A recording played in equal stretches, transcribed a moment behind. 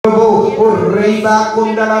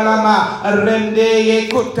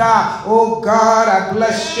Oh God, I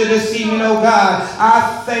bless you this evening, oh God.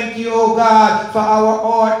 I thank you, oh God, for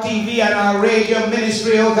our RTV and our radio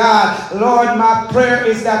ministry, oh God. Lord, my prayer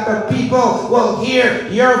is that the people will hear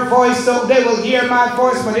your voice, so they will hear my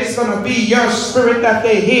voice, but it's going to be your spirit that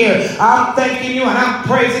they hear. I'm thanking you and I'm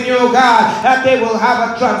praising you, oh God, that they will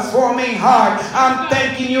have a transforming heart. I'm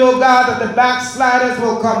thanking you, oh God, that the backsliders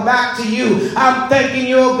will come back to you. I'm thanking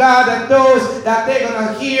you, oh God, that those that they're going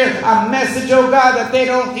to hear a message, oh God, that they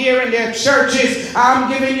don't hear in their churches. I'm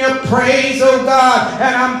giving you praise, oh God,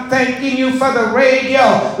 and I'm thanking you for the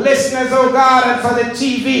radio listeners, oh God, and for the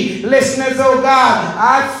TV listeners, oh God.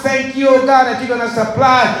 I thank you, oh God, that you're going to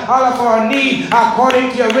supply all of our need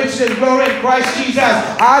according to your riches and glory in Christ Jesus.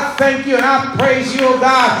 I thank you and I praise you, oh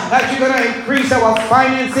God, that you're going to increase our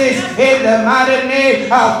finances in the mighty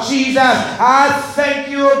name of Jesus. I thank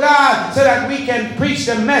you, oh God, so that we can preach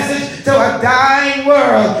the message to a dying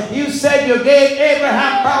world. You said you gave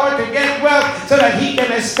Abraham power to get wealth so that he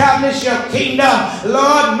can establish your kingdom.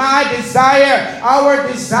 Lord, my desire, our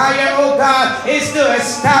desire, oh God, is to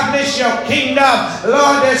establish your kingdom.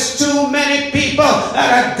 Lord, there's too many people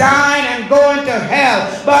that are dying and going to hell.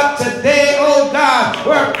 But today, oh God,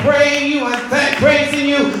 we're praying you and praising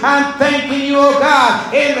you and thanking you, oh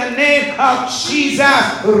God, in the name of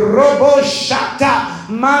Jesus. Robo Shata.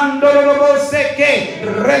 Mandorobo seke,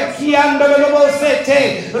 rekiandorobo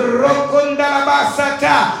sete,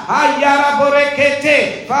 rokundalabasata, ayara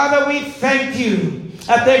borekete. Father, we thank you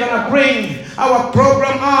that they're going to bring our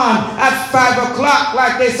program on at 5 o'clock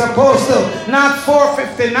like they're supposed to. Not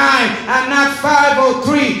 4:59 and not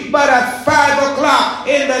 5:03, but at 5 o'clock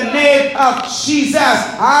in the name of Jesus.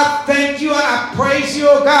 I thank you and I praise you,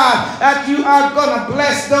 oh God, that you are going to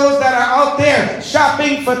bless those that are out there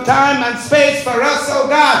shopping for time and space for us, oh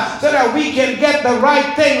God, so that we can get the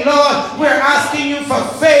right thing, Lord. We're asking you for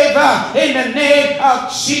favor in the name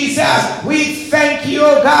of Jesus. We thank you,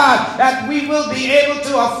 oh God, that we will be able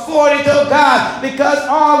to afford it, oh God, because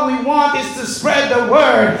all we want is to spread the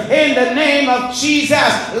word in the name of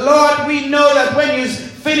Jesus. Lord, we know that when you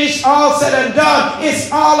finish all said and done, it's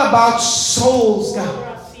all about souls, God.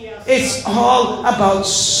 It's all about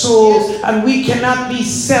souls, and we cannot be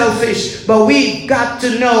selfish, but we got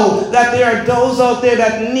to know that there are those out there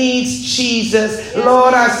that needs Jesus.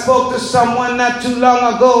 Lord, I spoke to someone not too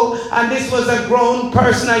long ago, and this was a grown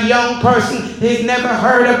person, a young person. He's never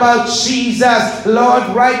heard about Jesus.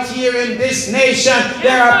 Lord, right here in this nation,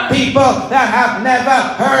 there are people that have never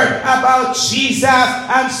heard about Jesus.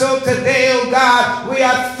 And so today, oh God, we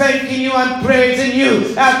are thanking you and praising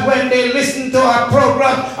you that when they listen to our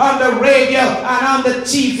program on the radio and on the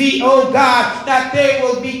TV, oh God, that they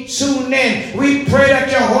will be tuned in. We pray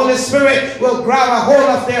that your Holy Spirit will grab a hold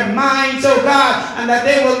of their minds, oh God, and that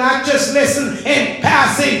they will not just listen in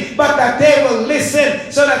passing, but that they will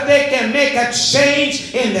listen so that they can make a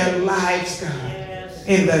change in their lives, God.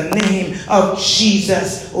 In the name of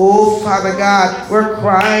Jesus. Oh, Father God, we're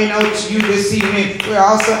crying out to you this evening. We're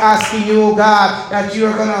also asking you, oh God, that you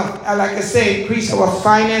are going to, like I say, increase our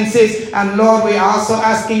finances. And Lord, we're also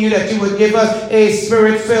asking you that you would give us a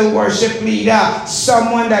spirit-filled worship leader,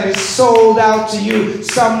 someone that is sold out to you,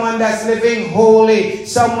 someone that's living holy,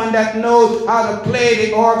 someone that knows how to play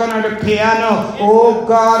the organ or the piano. Oh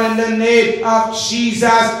God, in the name of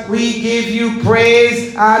Jesus, we give you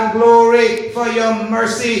praise and glory for your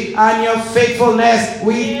mercy and your faithfulness.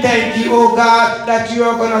 We thank you, oh God, that you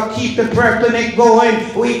are going to keep the prayer clinic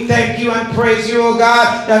going. We thank you and praise you, oh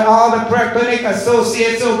God, that all the prayer clinic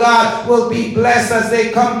associates, oh God, will be blessed as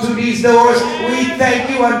they come to these doors. We thank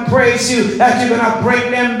you and praise you that you're going to bring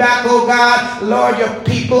them back, oh God. Lord, your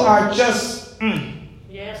people are just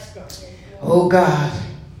Yes, God. Oh God,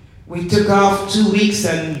 we took off 2 weeks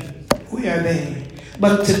and we are there.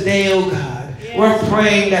 But today, oh God, we're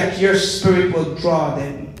praying that your spirit will draw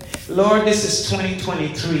them. Lord, this is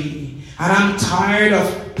 2023, and I'm tired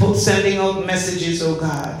of sending out messages, oh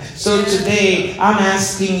God. So today, I'm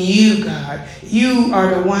asking you, God, you are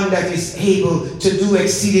the one that is able to do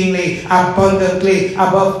exceedingly abundantly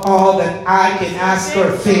above all that I can ask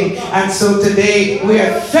or think. And so today, we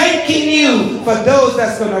are thanking you for those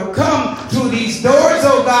that's going to come through these doors,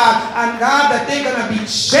 oh God, and God, that they're going to be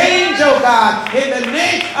changed, oh God, in the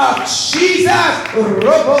name of Jesus.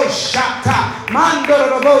 Robo Shata, Mando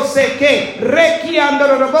Robo Seke, Reki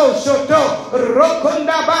Ando Robo Soto,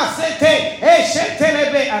 Rokonda Basete,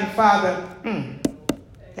 Eshetelebe. And Father,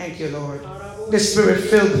 thank you, Lord. The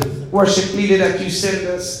Spirit-filled worship leader that you send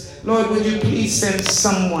us, Lord, would you please send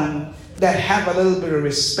someone that have a little bit of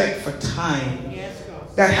respect for time?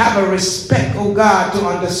 that have a respect, oh God, to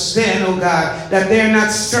understand, oh God, that they're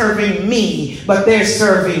not serving me, but they're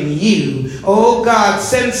serving you. Oh God,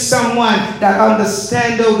 send someone that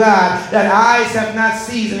understand, oh God, that eyes have not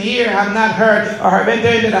seen and ear have not heard or have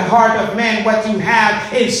entered into the heart of man what you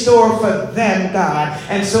have in store for them, God.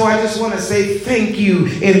 And so I just want to say thank you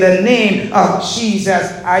in the name of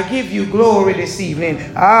Jesus. I give you glory this evening.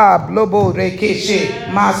 Blobo rekeshe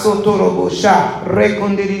masotorobosha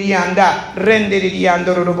rekondirianda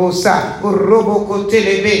rendirianda robosa robo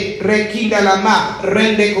kotelebe rekinda lama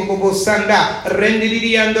rende kokobosanda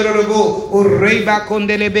rendirianda robo urreba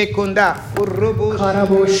kondelebe konda urrobo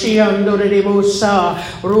karaboshi andorebosa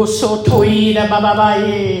rosotoida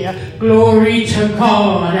bababaye. Glory to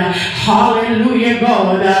God. Hallelujah,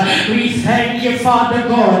 God. We thank you, Father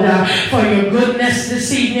God, for your goodness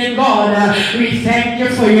this evening, God. We thank you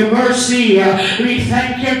for your mercy. We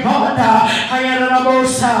thank you, God, at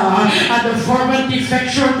the fervent,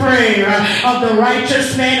 effectual prayer of the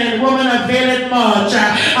righteous man and woman availeth much.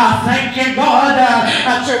 I thank you, God,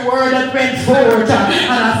 at your word that went forth. And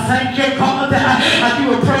I thank you, God, that you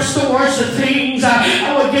will press towards the things that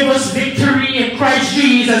will give us victory in Christ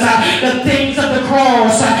Jesus, the things of the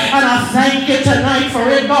cross. And I thank you tonight for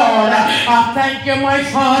it, God. I thank you, my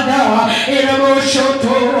Father,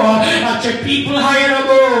 that your people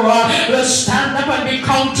will stand up and be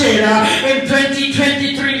counted in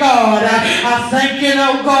 2023, God. I thank you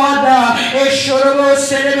now, God,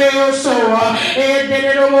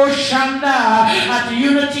 that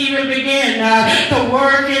unity will begin to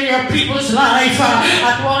work in your people's life.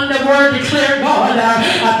 At one, the word declared, God,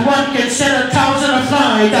 at one can set 1,000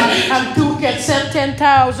 aflight, and two can set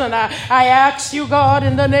 10,000. I ask you, God,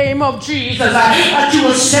 in the name of Jesus, that you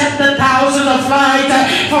will set the 1,000 aflight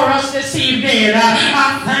for us this evening.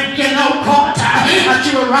 I thank you now, God, that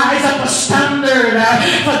you will rise up a standard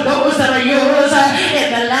for those that are yours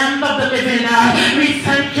in the land of the living. We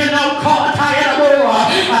thank you now, God,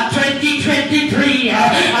 2023,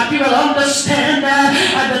 that you will understand that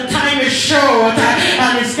the time is short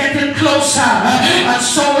and it's getting closer, and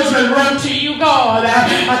souls will run to you, God,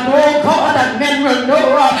 and oh God, that men will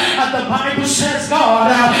know that the Bible says,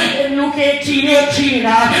 God, in Luke 18:18,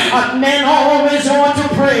 that men always want to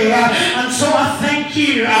pray, and so I thank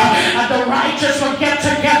you that the righteous will get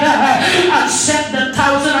together and set the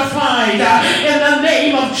 1,000 aflight in the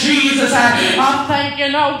name of Jesus. I thank you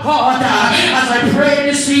now, God, as I pray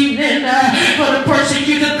this evening for the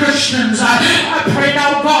persecuted Christians. I pray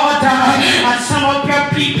now, God, that some of your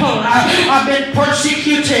people have been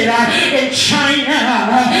persecuted in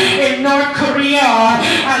China, in North Korea,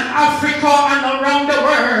 and Africa, and around the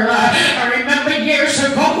world. I remember years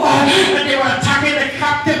ago when they were attacking the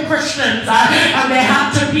captive Christians, and they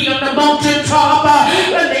had to be on the mountaintop.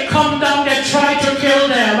 When they come down, they try to kill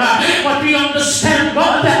them. But we understand,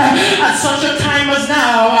 God, at such a time as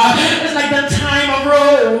now, it's like the time of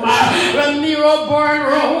Rome. When Nero burned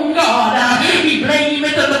Rome, God, he blamed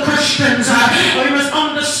it on the Christians. We must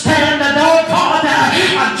understand that, oh God,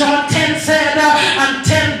 John 10 said, and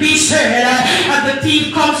 10b said, and the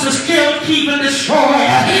thief comes to kill, keep, and destroy.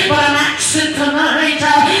 But I'm asking tonight,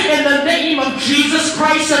 in the name of Jesus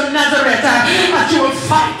Christ of Nazareth, that you will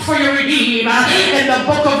fight for your redeemer. In the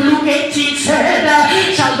book of Luke 18 said,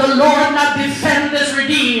 shall the Lord not defend his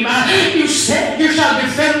redeemer? You said you shall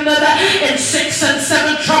defend it in 6 and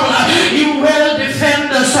 7 trouble. You will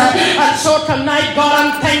defend us. And so tonight, God,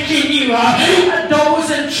 I'm thanking you. Those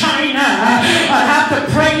in China have to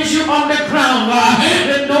praise you on the ground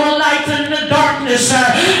with no light in the darkness.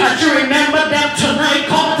 That you remember them tonight,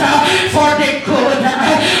 God, for their good.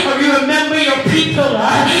 You remember your people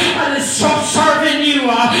and is serving you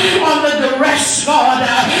under duress, God,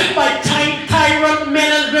 by tyrant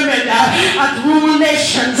men and women that rule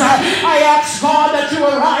nations. I ask, God, that you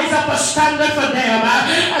will rise up a standard for them,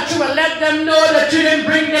 that you will let them know that you didn't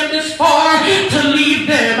bring them this far to leave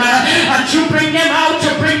them, that you bring them out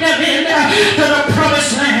to bring them in to the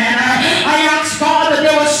promised land. I ask, God, that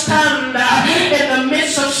they will stand in the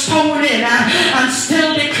midst of stoning and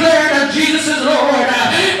still declare that Jesus is Lord.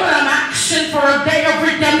 But I'm asking for a day of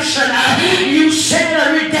redemption. You said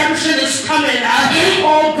that redemption is coming.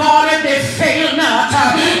 Oh God, if they fail not,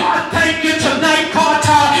 I thank you tonight, God.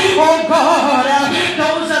 Oh God,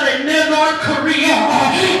 those that are in North Korea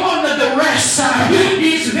under duress,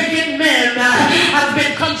 these wicked men have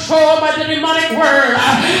been controlled by the demonic world.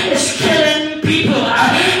 It's killing people,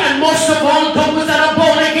 and most of all those that are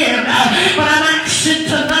born again. But I'm asking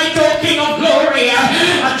tonight, O King of Glory,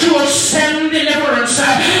 that you will send deliverance,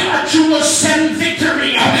 that you will send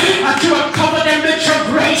victory, that you will cover them with your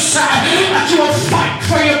grace, that you will fight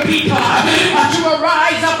for your people, that you will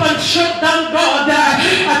rise up and shut down, God,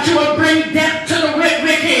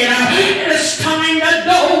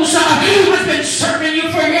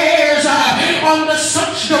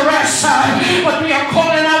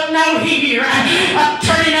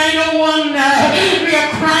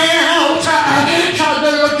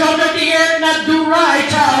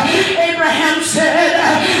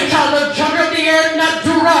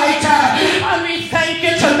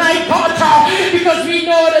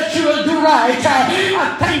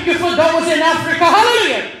 those in Africa.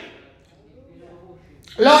 Hallelujah.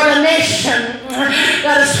 Lord, a nation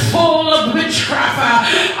that is full of witchcraft,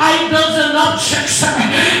 idols and objects,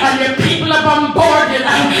 and your people are bombarded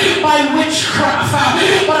by witchcraft.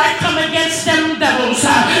 But I come against them devils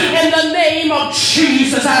in the name of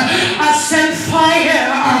Jesus. I send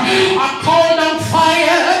fire. I call down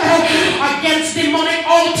fire against demonic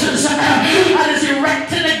altars that is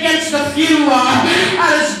erected against the few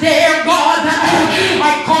that is there, God.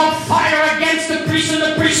 I call fire against the priest and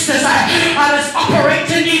the priestess that is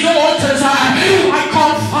operating these altars. I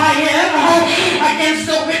call fire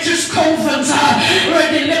against the witches' covens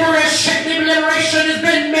where deliberation has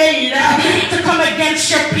been made to come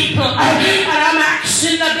against your people. And I'm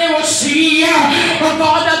asking that they will see the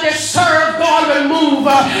God that they serve. God will move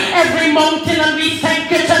every mountain, and we thank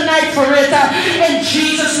you tonight for it. In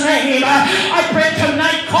Jesus' name, I pray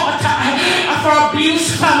tonight, God, for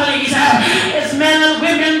abused families. It's men and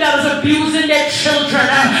women that is abusing their children.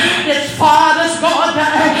 It's fathers, God,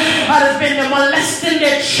 that has been molesting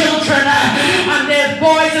their children and their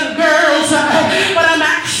boys and girls. But I'm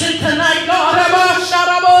asking tonight, God, that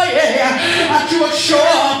you will show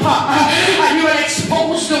up and you will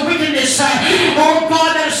expose the wickedness, oh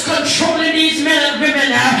God, that is controlling these men and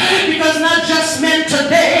women. Because not just men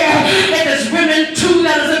today, it is women too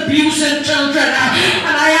that is abusing children.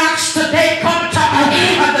 And I ask today, God,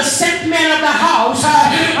 the sent men of the house,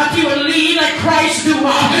 that you will lead like Christ do,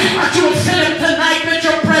 that you will fill him tonight with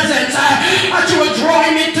your presence, that you will draw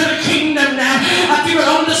him into the kingdom now, that you will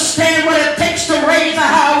understand what it takes to raise a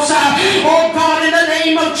house. Oh God, in the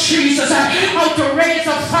name of Jesus, how to raise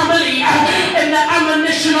a family in the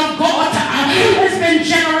admonition of God. There's been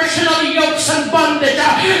generational yokes and bondage.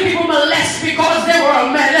 People molest because they were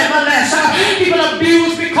molested. People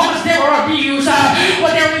abuse because they were abused.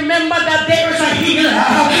 But they remember that there is a healer,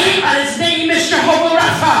 and his name is Jehovah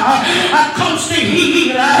Rapha, comes to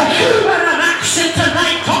heal. And I'm asking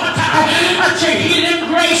tonight, God, that your healing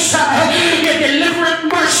grace, your deliverance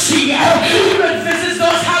mercy will visit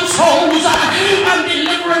those households, and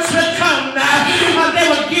deliverance will come, and they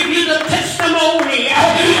will give you the testimony.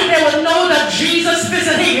 They will know that Jesus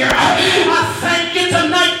visit here. I thank you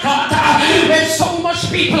tonight, God. There's so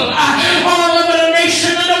much people all over the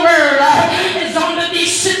nation and the world is under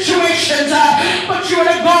these situations, but you're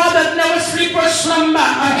the God that never sleep or slumber.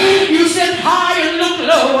 You sit high and look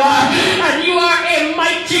low, and you are a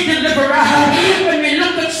mighty deliverer. When we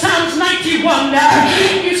look at Psalms 91,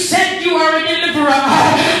 you said you are a deliverer.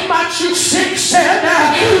 Matthew 6 said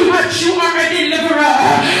that you are a deliverer,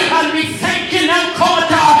 and we thank you now, God.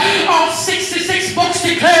 All 66 books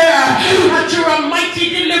declare that you're a mighty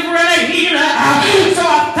deliverer and a healer. So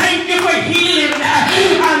I thank you for healing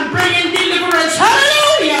and bringing deliverance.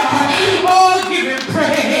 Hallelujah. Oh, give him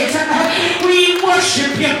praise. We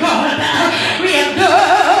worship you, God. We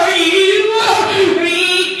adore you.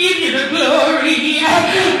 We give you the glory.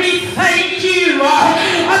 We thank you.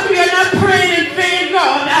 And we are not praying in vain,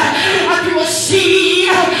 God. And we will see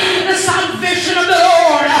the salvation of the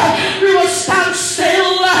Lord. We will stand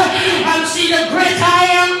still and see the great I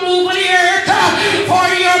am move the earth for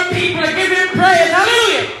your people. Give him praise.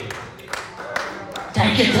 Hallelujah.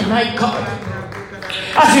 Thank you tonight, God.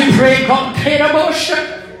 As we pray, God,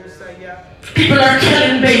 people are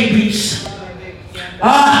killing babies.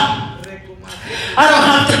 I don't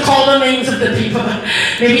have to call the names of the people.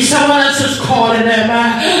 Maybe someone else is calling them.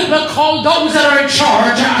 They'll call those that are in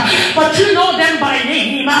charge. But you know them by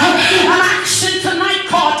name. I'm asking tonight,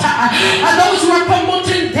 God, and those who are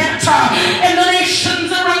promoting death in the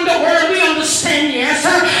nations around the world, we understand, yes,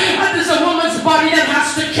 that is a woman's body that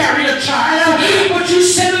has to carry a child. But you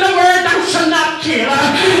said in the word, thou shalt not kill.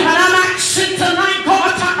 And I'm asking tonight,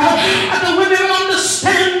 God, that the women will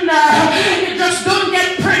understand. You just don't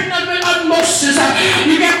get pregnant with osmosis.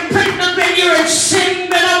 You get pregnant when you're in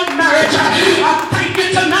sin without marriage. I thank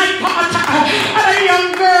you tonight, God, and the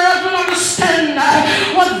young girls will understand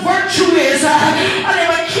what virtue is, and they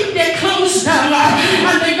will keep their clothes down, and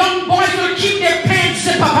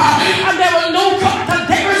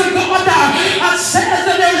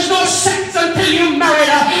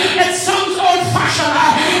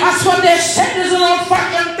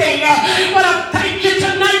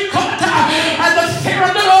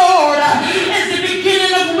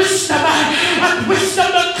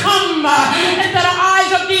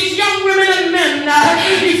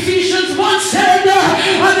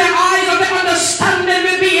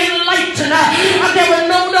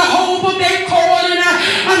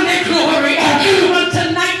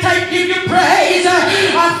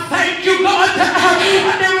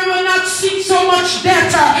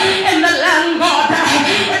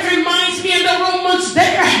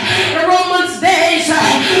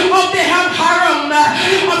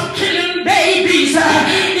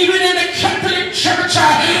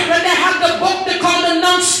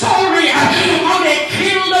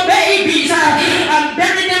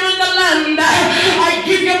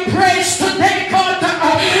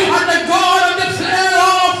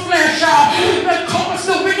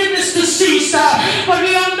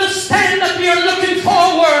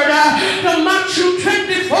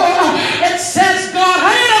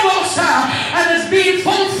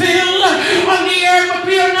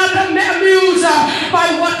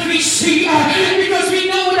mercy, because we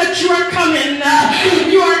know that you are coming.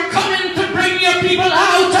 You are coming to bring your people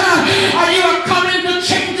out, and you are coming to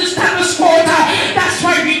change the status quo. That's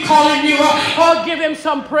why we're calling you. Oh, give him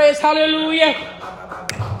some praise. Hallelujah.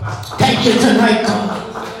 Thank you tonight,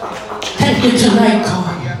 God. Thank you tonight,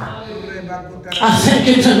 God. I thank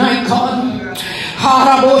you tonight, God.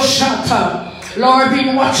 Haraboshata. Lord,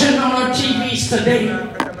 we're watching on our TVs today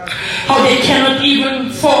how they cannot even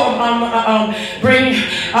bring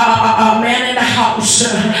a man in the house.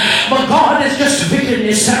 But God is just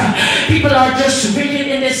wickedness. People are just wicked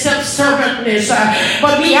in their self-servantness.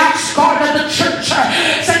 But we ask God that the church,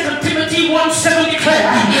 2 Timothy 1:7 declare,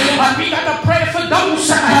 we got to pray for those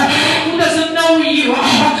who doesn't know you.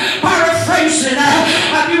 Paraphrasing,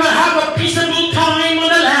 we will have a peaceable time on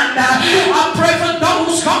the land. I pray for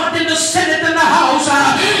those, God, in the Senate and the House.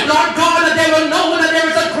 Lord God, that they will know that there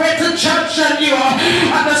is a greater church than you.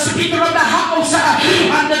 And the Speaker of the House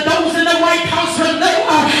and those in the White House will know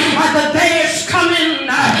the day is coming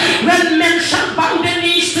when men shall bow their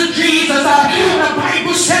knees to Jesus. The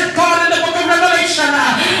Bible said, God, in the book of Revelation,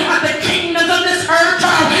 the kingdoms of this earth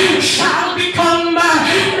shall become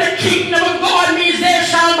the kingdom of God, means they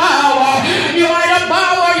shall bow. You either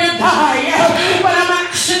bow or you die. But I'm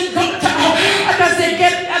asking God, as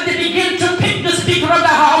they begin to pick the Speaker of the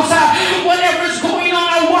House, whatever is going on,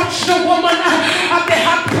 I watch the woman, they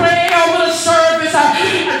have prayer over the service,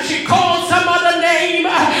 and she calls some other name,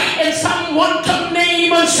 and some wanton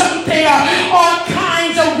name or something, all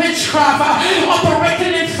kinds of witchcraft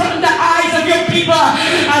operating in front of the eyes of your people,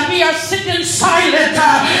 and we are sitting silent.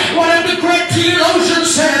 One of the great theologians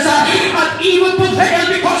says, evil prevail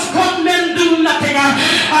because good men do nothing,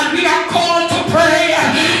 and we are called to pray,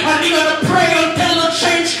 and we're going to pray until the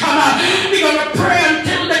change comes. We're going to pray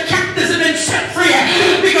until the captives have been set free.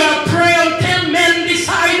 We're going to pray until men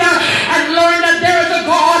decide and learn that there is a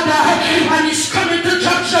God, and he's coming to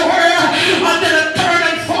judge the world until the third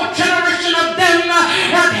and fourth generation of them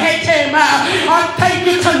that hate him. I thank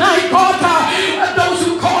you tonight, God, those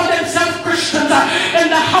who call themselves Christians in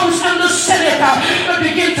the House and the Senate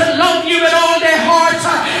begin to love you with all their hearts,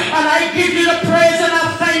 and I give you the praise and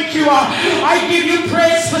I thank you. I give you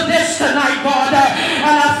praise for this tonight, God,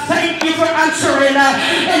 and I thank you for answering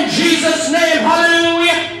in Jesus' name.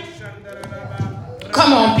 Hallelujah.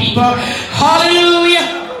 Come on, people.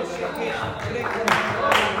 Hallelujah.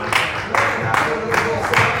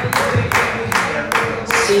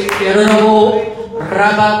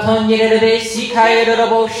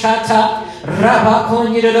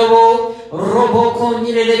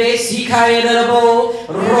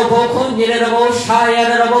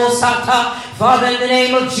 Father, in the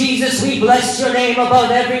name of Jesus, we bless your name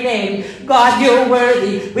above every name. God, you're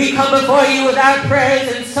worthy. We come before you with our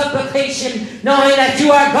prayers and supplication, knowing that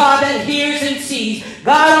you are God that hears and sees.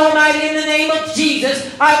 God Almighty, in the name of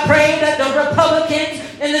Jesus, I pray that the Republicans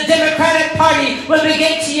and the Democratic Party will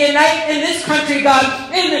begin to unite in this country,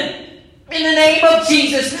 God. In the name of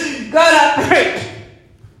Jesus, God, I pray.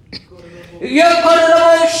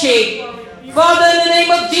 Father, in the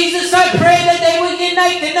name of Jesus, I pray that they would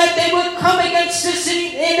unite and that they would come against the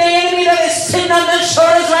enemy that is sitting on their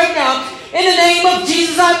shoulders right now. In the name of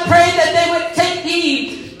Jesus, I pray that they would take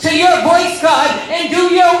heed to your voice, God, and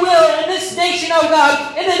do your will in this nation, oh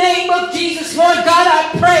God. In the name of Jesus, Lord God,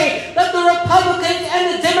 I pray that the Republicans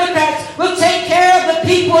and the Democrats will take care of the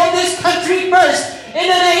people of this country first. In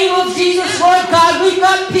the name of Jesus, Lord God, we've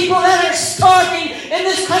got people that are starving in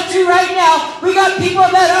this country right now. We got people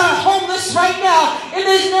that are homeless right now. In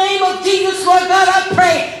the name of Jesus, Lord God, I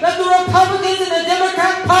pray that the Republicans and the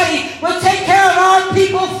Democrat Party will take care of our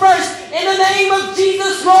people first. In the name of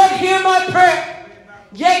Jesus, Lord, hear my prayer.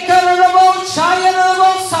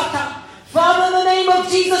 Father, in the name of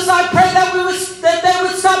Jesus, I pray that they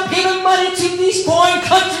would stop giving money to these foreign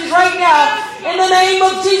countries right now. In the name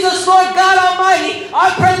of Jesus, Lord God Almighty,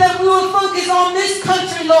 I pray that we will focus on this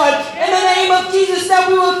country, Lord. In the name of Jesus, that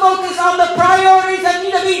we will focus on the priorities that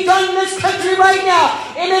need to be done in this country right now.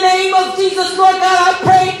 In the name of Jesus, Lord God, I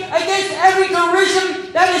pray against every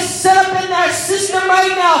derision that is set up in our system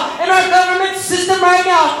right now, in our government system right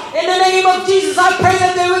now. In the name of Jesus, I pray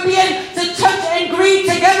that they would begin to touch and agree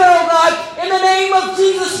together, oh God. In the name of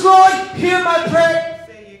Jesus, Lord, hear my prayer.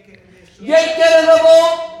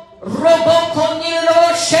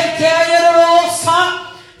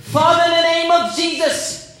 Father, in the name of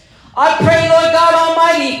Jesus, I pray, Lord God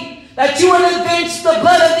Almighty, that you will avenge the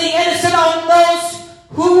blood of the innocent on those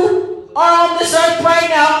who are on this earth right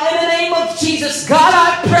now. In the name of Jesus, God,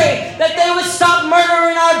 I pray that they would stop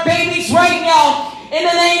murdering our babies right now. In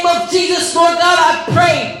the name of Jesus, Lord God, I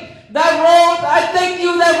pray that I thank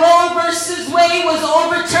you that Roe versus Wade was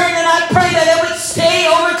overturned, and I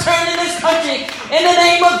In the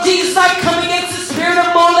name of Jesus, I come against the spirit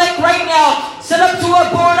of Molech right now, set up to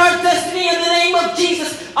abort our destiny. In the name of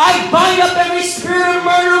Jesus, I bind up every spirit of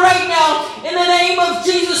murder right now. In the name of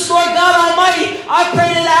Jesus, Lord God Almighty, I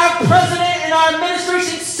pray that our president and our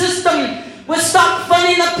administration system will stop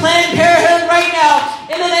funding the Planned Parenthood right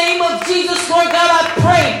now. In the name of Jesus, Lord God, I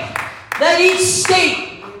pray that each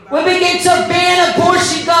state will begin to ban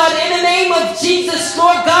abortion, God. In the name of Jesus,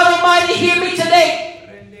 Lord God Almighty, hear me today.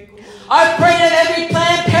 I pray that every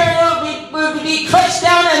Planned Parenthood will be crushed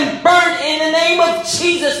down and burned in the name of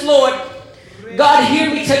Jesus, Lord. God,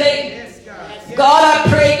 hear me today. God, I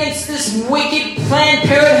pray against this wicked Planned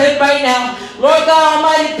Parenthood right now. Lord God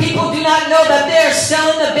Almighty, people do not know that they are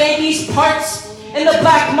selling the baby's parts in the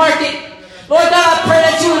black market. Lord God, I pray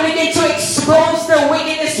that you would begin to expose their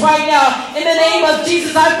wickedness right now. In the name of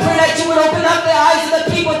Jesus, I pray that you would open up the eyes of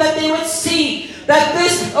the people, that they would see that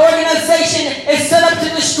this organization is set up to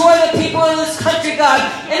destroy the people in this country, God.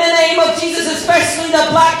 In the name of Jesus, especially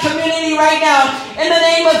the black community right now. In the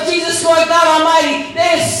name of Jesus, Lord God Almighty,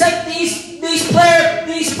 they have set these planned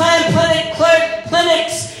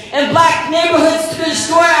clinics in black neighborhoods to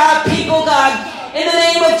destroy our people, God. In the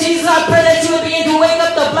name of Jesus, I pray that you would begin to wake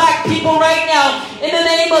up the black people right now. In the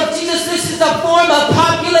name of Jesus, this is a form of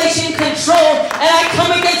population control, and I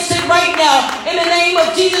come against it right now. In the name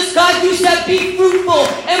of Jesus, God, you said be fruitful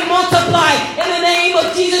and multiply. In the name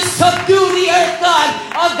of Jesus, subdue the earth, God.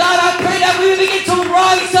 Oh God, I pray that we would begin to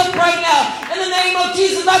rise up right now. In the name of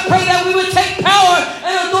Jesus, I pray that we would take power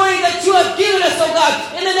and authority that you have given us, oh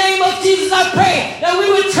God. In the name of Jesus, I pray that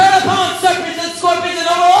we would tread upon serpents and scorpions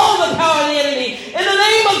and over all the power of the enemy. In the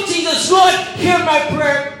name of Jesus, Lord, hear my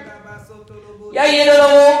prayer.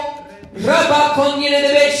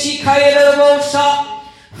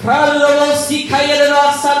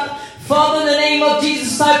 Father, in the name of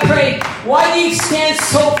Jesus, I pray. Why do you stand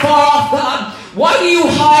so far off, God? Why do you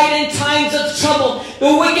hide in times of trouble? The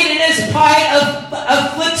wicked in his pride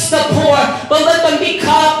afflicts the poor, but let them be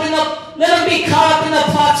caught up in the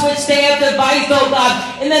plots which they have devised, oh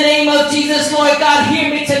God. In the name of Jesus, Lord God, hear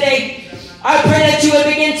me today. I pray that you would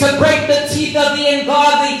begin to break the teeth of the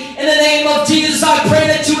ungodly. In the name of Jesus, I pray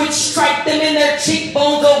that you would strike them in their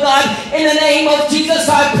cheekbones, oh God. In the name of Jesus,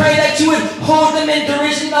 I pray that you would hold them in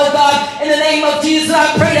derision, oh God. In the name of Jesus,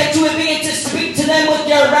 I pray that you would begin to speak to them with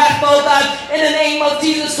your wrath, oh God. In the name of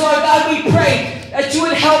Jesus, Lord God, we pray that you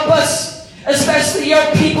would help us, especially your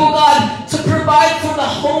people, God, to provide for the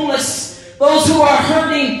homeless, those who are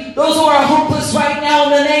hurting, those who are hopeless right now. In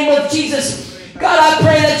the name of Jesus, God, I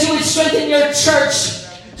pray that you would strengthen your church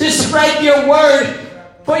to spread your word.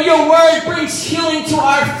 For your word brings healing to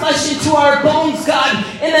our flesh and to our bones, God.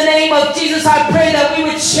 In the name of Jesus, I pray that we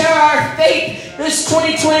would share our faith this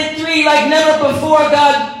 2023 like never before,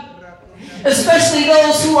 God. Especially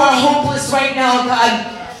those who are hopeless right now,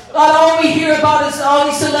 God. God, all we hear about is all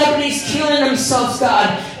these celebrities killing themselves,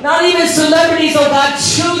 God. Not even celebrities, oh God.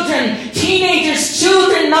 Children, teenagers,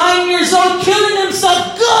 children, 9 years old, killing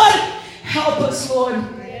themselves. God, help us, Lord.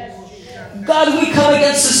 God, we come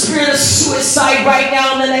against the spirit of suicide right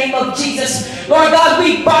now in the name of Jesus. Lord God,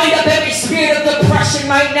 we bind up every spirit of depression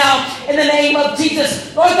right now in the name of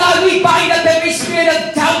Jesus. Lord God, we bind up every spirit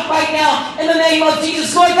of doubt right now in the name of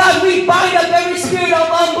Jesus. Lord God, we bind up every spirit of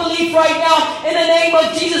unbelief right now in the name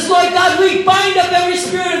of Jesus. Lord God, we bind up every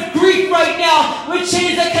spirit of grief right now with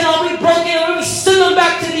chains that cannot be broken, and we send them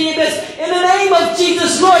back to the abyss. In the name of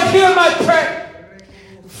Jesus, Lord, hear my prayer.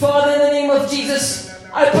 Father, in the name of Jesus,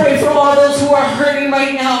 I pray for all those who are hurting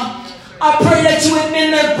right now. I pray that you would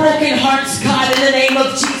mend their broken hearts, God, in the name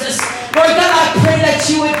of Jesus. Lord God, I pray that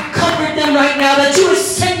you would comfort them right now, that you would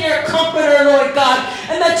send your comforter, Lord God,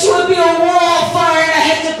 and that you would be a wall of fire and a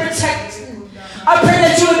hedge to protect them. I pray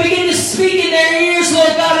that you would begin to speak in their ears,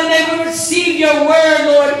 Lord God, and they would receive your word,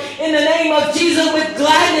 Lord, in the name of Jesus with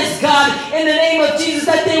gladness, God, in the name of Jesus,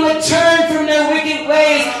 that they would turn from their wicked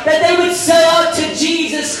ways, that they would sell out to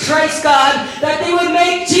Jesus Christ, God, that they would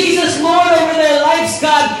make Jesus Lord over their lives,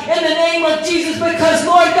 God, in the name of Jesus, because,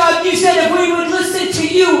 Lord God, you said if we would listen to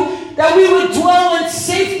you, that we would dwell in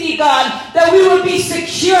safety, God, that we would be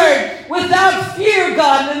secured without fear,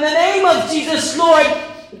 God, in the name of Jesus, Lord,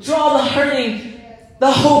 draw the hurting,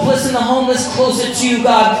 the hopeless and the homeless closer to you,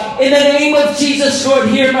 God. In the name of Jesus, Lord,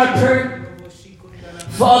 hear my prayer.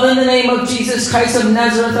 Father, in the name of Jesus Christ of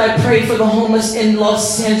Nazareth, I pray for the homeless in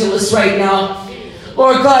Los Angeles right now.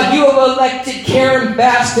 Lord God, you have elected Karen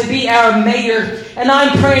Bass to be our mayor, and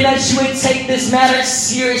I'm praying that she would take this matter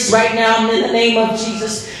serious right now in the name of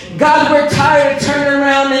Jesus. God, we're tired of turning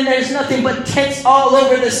around and there's nothing but tents all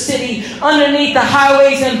over the city, underneath the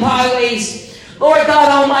highways and byways. Lord God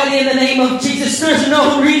Almighty, in the name of Jesus, there's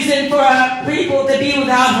no reason for our people to be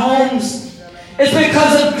without homes. It's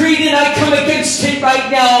because of greed, and I come against it right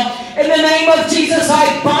now. In the name of Jesus,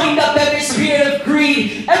 I bind up every spirit of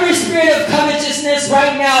greed, every spirit of covetousness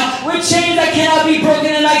right now, with chains that cannot be broken,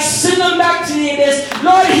 and I send them back to the abyss.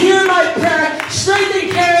 Lord, hear my prayer. Strengthen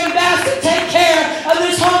Karen Bass to take care of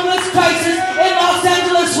this homeless crisis in Los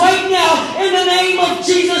Angeles right now. In the name of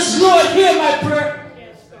Jesus, Lord, hear my prayer.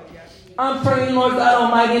 I'm praying, Lord God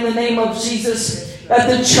Almighty, in the name of Jesus, that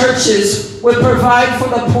the churches would provide for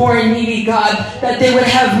the poor and needy, God, that they would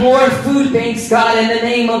have more food banks, God, in the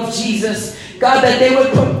name of Jesus. God, that they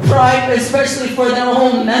would provide especially for their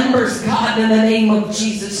own members, God, in the name of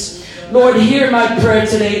Jesus. Lord, hear my prayer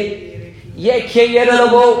today.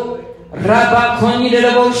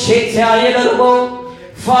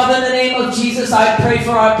 Father, in the name of Jesus, I pray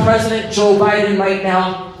for our President Joe Biden right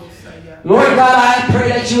now. Lord God, I pray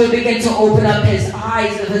that you would begin to open up his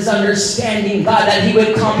eyes of his understanding, God, that he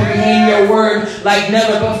would comprehend your word like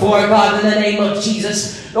never before, God, in the name of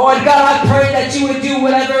Jesus. Lord God, I pray that you would do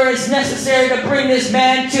whatever is necessary to bring this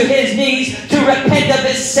man to his knees, to repent of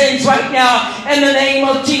his sins right now. In the name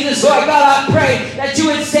of Jesus, Lord God, I pray that you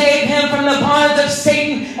would save him from the bonds of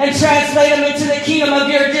Satan and translate him into the kingdom of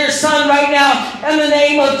your dear Son right now. In the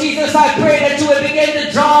name of Jesus, I pray that you would begin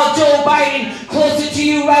to draw Joe Biden closer to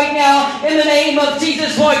you right now. In the name of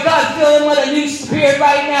Jesus, Lord God, fill him with a new spirit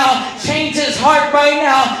right now. Change his heart right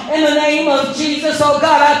now. In the name of Jesus, oh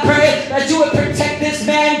God, I pray that you would protect this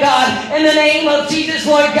man, God. In the name of Jesus,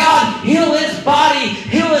 Lord God, heal his body,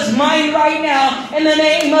 heal his mind right now. In the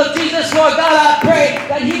name of Jesus, Lord God, I pray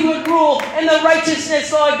that he would rule in the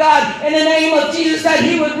righteousness, Lord God. In the name of Jesus, that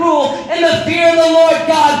he would rule in the fear of the Lord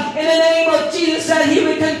God. In the name of Jesus, that he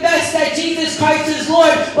would confess that Jesus Christ is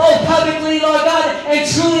Lord, both publicly, Lord God, and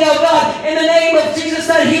truly, oh God. In the name of Jesus,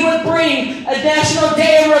 that he would bring a national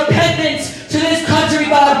day of repentance to this country,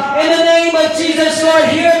 God. In the name of Jesus, Lord,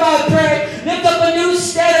 hear my prayer. Lift up a new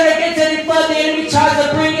standard against any flood the enemy tries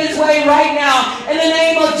to bring his way right now. In the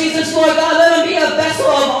name of Jesus, Lord God, let him be a vessel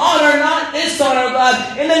of honor, not dishonor,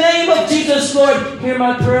 God. In the name of Jesus, Lord, hear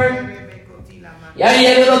my prayer.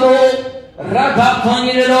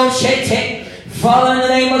 Father, in the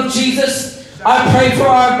name of Jesus, I pray for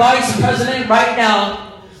our Vice President right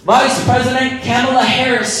now. Vice President Kamala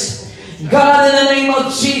Harris. God, in the name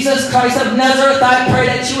of Jesus Christ of Nazareth, I pray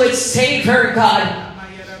that you would save her, God.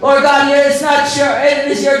 Lord God,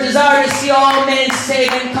 it is your desire to see all men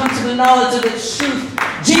saved and come to the knowledge of the truth.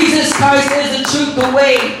 Jesus Christ is the truth, the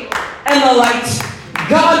way, and the light.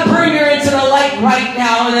 God, bring her into the light right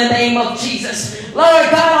now in the name of Jesus.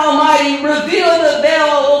 Lord God Almighty, reveal the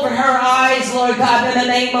veil over her eyes, Lord God, in the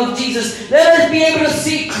name of Jesus. Let her be able to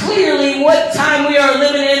see clearly what time we are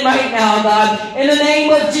living in right now, God. In the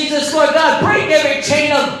name of Jesus, Lord God, break every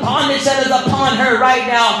chain of bondage that is upon her right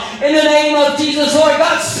now. In the name of Jesus, Lord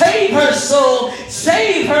God, save her soul.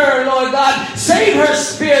 Save her, Lord God. Save her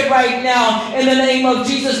spirit right now. In the name of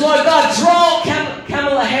Jesus, Lord God, draw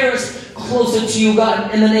Kamala Harris closer to you,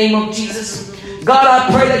 God, in the name of Jesus. God, I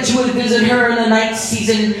pray that you would visit her in the night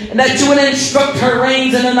season and that you would instruct her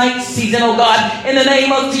reins in the night season, oh God. In the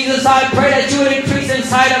name of Jesus, I pray that you would increase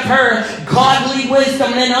inside of her godly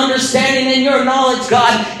wisdom and understanding in your knowledge, God.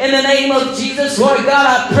 In the name of Jesus, Lord God,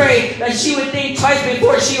 I pray that she would think twice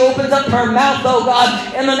before she opens up her mouth, oh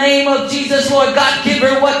God. In the name of Jesus, Lord God, give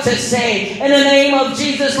her what to say. In the name of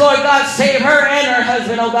Jesus, Lord God, save her and her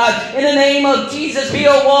husband, oh God. In the name of Jesus, be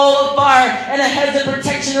a wall of fire and a hedge of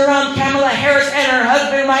protection around Kamala Harris and her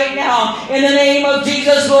husband right now. In the name of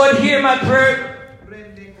Jesus, Lord, hear my prayer.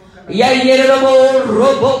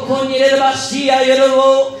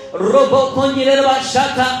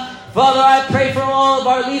 Father, I pray for all of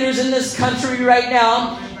our leaders in this country right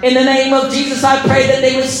now. In the name of Jesus, I pray that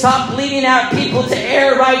they would stop leading our people to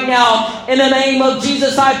err right now. In the name of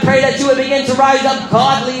Jesus, I pray that you would begin to rise up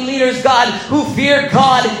godly leaders, God, who fear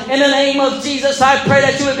God. In the name of Jesus, I pray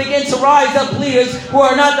that you would begin to rise up leaders who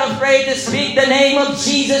are not afraid to speak the name of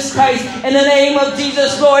Jesus Christ. In the name of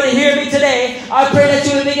Jesus, Lord, hear me today. I pray that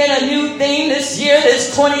you would begin a new theme this year,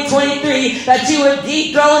 this 2023, that you would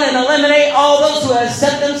dethrone and eliminate all those who have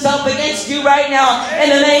set themselves against you right now. In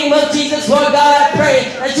the name of Jesus, Lord God, I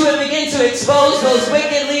pray that you would begin to expose those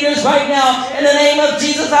wicked leaders right now. In the name of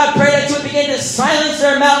Jesus, I pray that you would begin to silence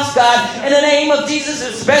their mouths, God. In the name of Jesus,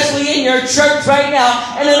 especially in your church right now.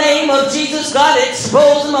 In the name of Jesus, God,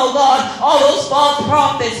 expose them, oh God. All those false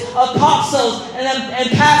prophets, apostles, and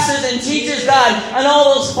pastors and teachers, God, and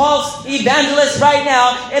all those false evangelists right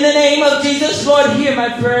now. In the name of Jesus, Lord, hear my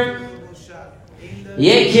prayer.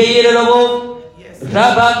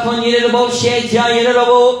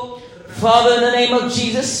 Father, in the name of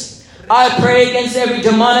Jesus, I pray against every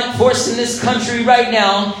demonic force in this country right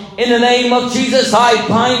now. In the name of Jesus, I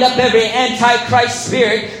bind up every antichrist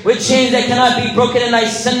spirit with chains that cannot be broken, and I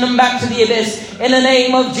send them back to the abyss. In the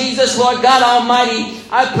name of Jesus, Lord God Almighty,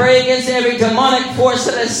 I pray against every demonic force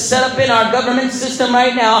that is set up in our government system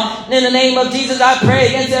right now. In the name of Jesus, I pray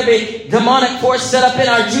against every demonic force set up in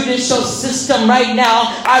our judicial system right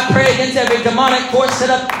now. I pray against every demonic force set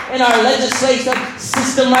up in our legislative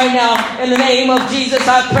system right now. In the name of Jesus,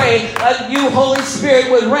 I pray that you, Holy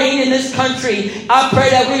Spirit, would reign in this country. I pray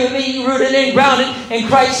that we would be rooted and grounded in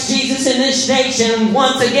Christ Jesus in this nation.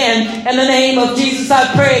 Once again, in the name of Jesus,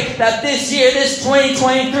 I pray that this year, this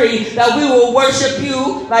 2023, that we will worship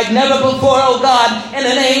you like never before, oh God. In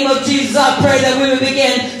the name of Jesus, I pray that we will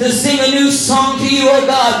begin to sing a new song to you, oh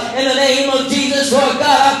God. In the name of Jesus, Lord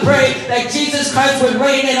God, I pray that Jesus Christ would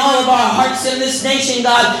reign in all of our hearts in this nation,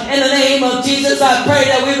 God. In the name of Jesus, I pray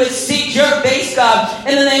that we would seek your face, God.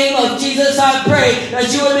 In the name of Jesus, I pray that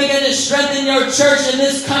you would begin to strengthen your church in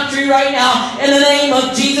this country right now. In the name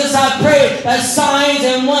of Jesus, I pray that signs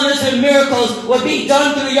and wonders and miracles would be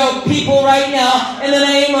done through your people right now. In the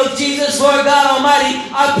name of Jesus, Lord God Almighty,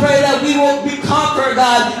 I pray that we will be conquerors,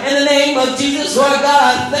 God. In the name of Jesus, Lord God,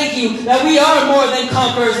 I thank you that we are more than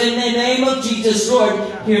conquerors. In the name of Jesus, Lord,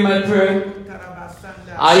 hear my prayer.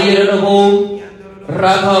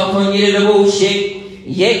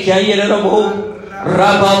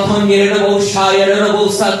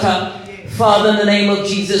 Father, in the name of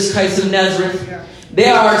Jesus Christ of Nazareth,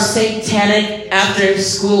 there are satanic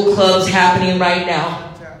after-school clubs happening right now.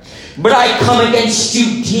 But I come against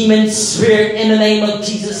you, demon spirit, in the name of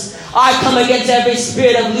Jesus. I come against every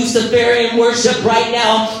spirit of Luciferian worship right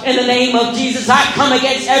now. In the name of Jesus, I come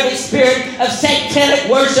against every spirit of satanic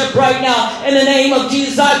worship right now. In the name of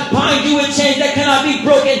Jesus, I bind you with chains that cannot be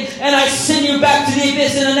broken, and I send you back to the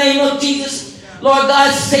abyss in the name of Jesus. Lord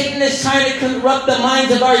God, Satan is trying to corrupt the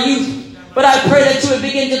minds of our youth, but I pray that you would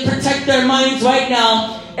begin to protect their minds right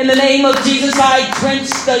now. In the name of Jesus, I drench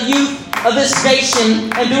the youth of this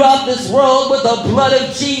nation and throughout this world with the blood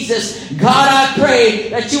of Jesus. God, I pray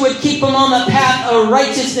that you would keep them on the path of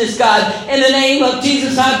righteousness, God. In the name of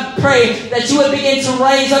Jesus, I pray that you would begin to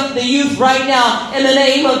raise up the youth right now. In the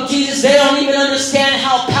name of Jesus, they don't even understand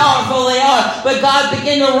how powerful they are. But God,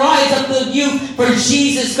 begin to rise up the youth for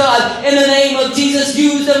Jesus, God. In the name of Jesus,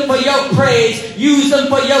 use them for your praise. Use them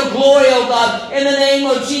for your glory, oh God. In the name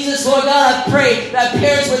of Jesus, Lord God, I pray that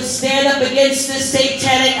parents would stand up against this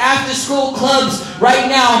satanic after-school clubs right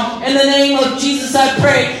now. In the name of Jesus, I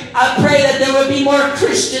pray that there would be more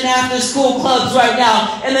Christian after-school clubs right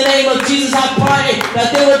now. In the name of Jesus, I pray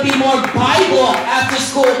that there would be more Bible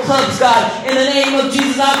after-school clubs, God. In the name of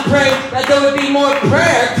Jesus, I pray that there would be more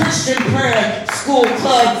prayer, Christian prayer school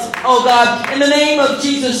clubs, oh God. In the name of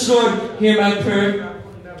Jesus, Lord, hear my prayer.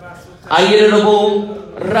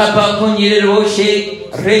 Rabba Konyerebo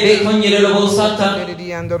Shake, Rebe Konyerebo Sata,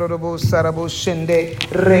 Andorobo Sarabo Shende,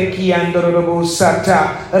 Reki Andorobo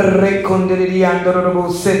Sata, Rekonderi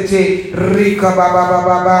Andorobo Sete, Rika Baba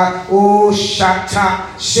Baba, O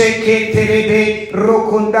Shata, Sheke Terebe,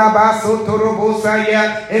 Rokunda Baso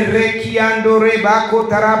Torobosaya, Reki Andoreba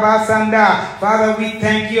Kotarabasanda. Father, we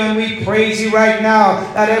thank you and we praise you right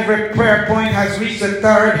now that every prayer point has reached the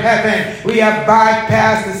third heaven. We have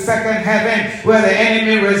bypassed the second heaven where the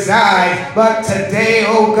enemy resides. But today,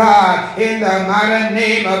 oh God, in the mighty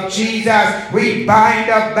name of Jesus, we bind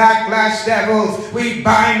up backlash devils, we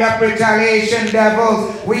bind up retaliation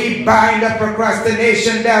devils, we bind up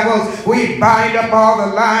procrastination devils, we bind up all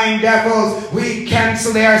the lying devils. We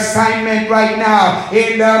cancel their assignment right now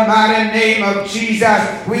in the mighty name of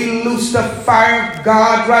Jesus. We loose the fire of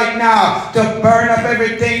God right now to burn up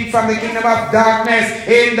everything from the kingdom of darkness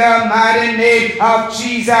in the mighty name of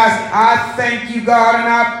Jesus. I thank you, God, and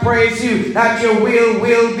I praise you that your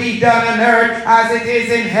will be done on earth as it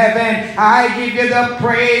is in heaven. I give you the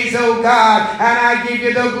praise, oh God, and I give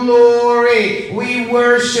you the glory. We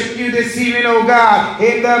worship you this evening, oh God,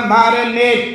 in the mighty name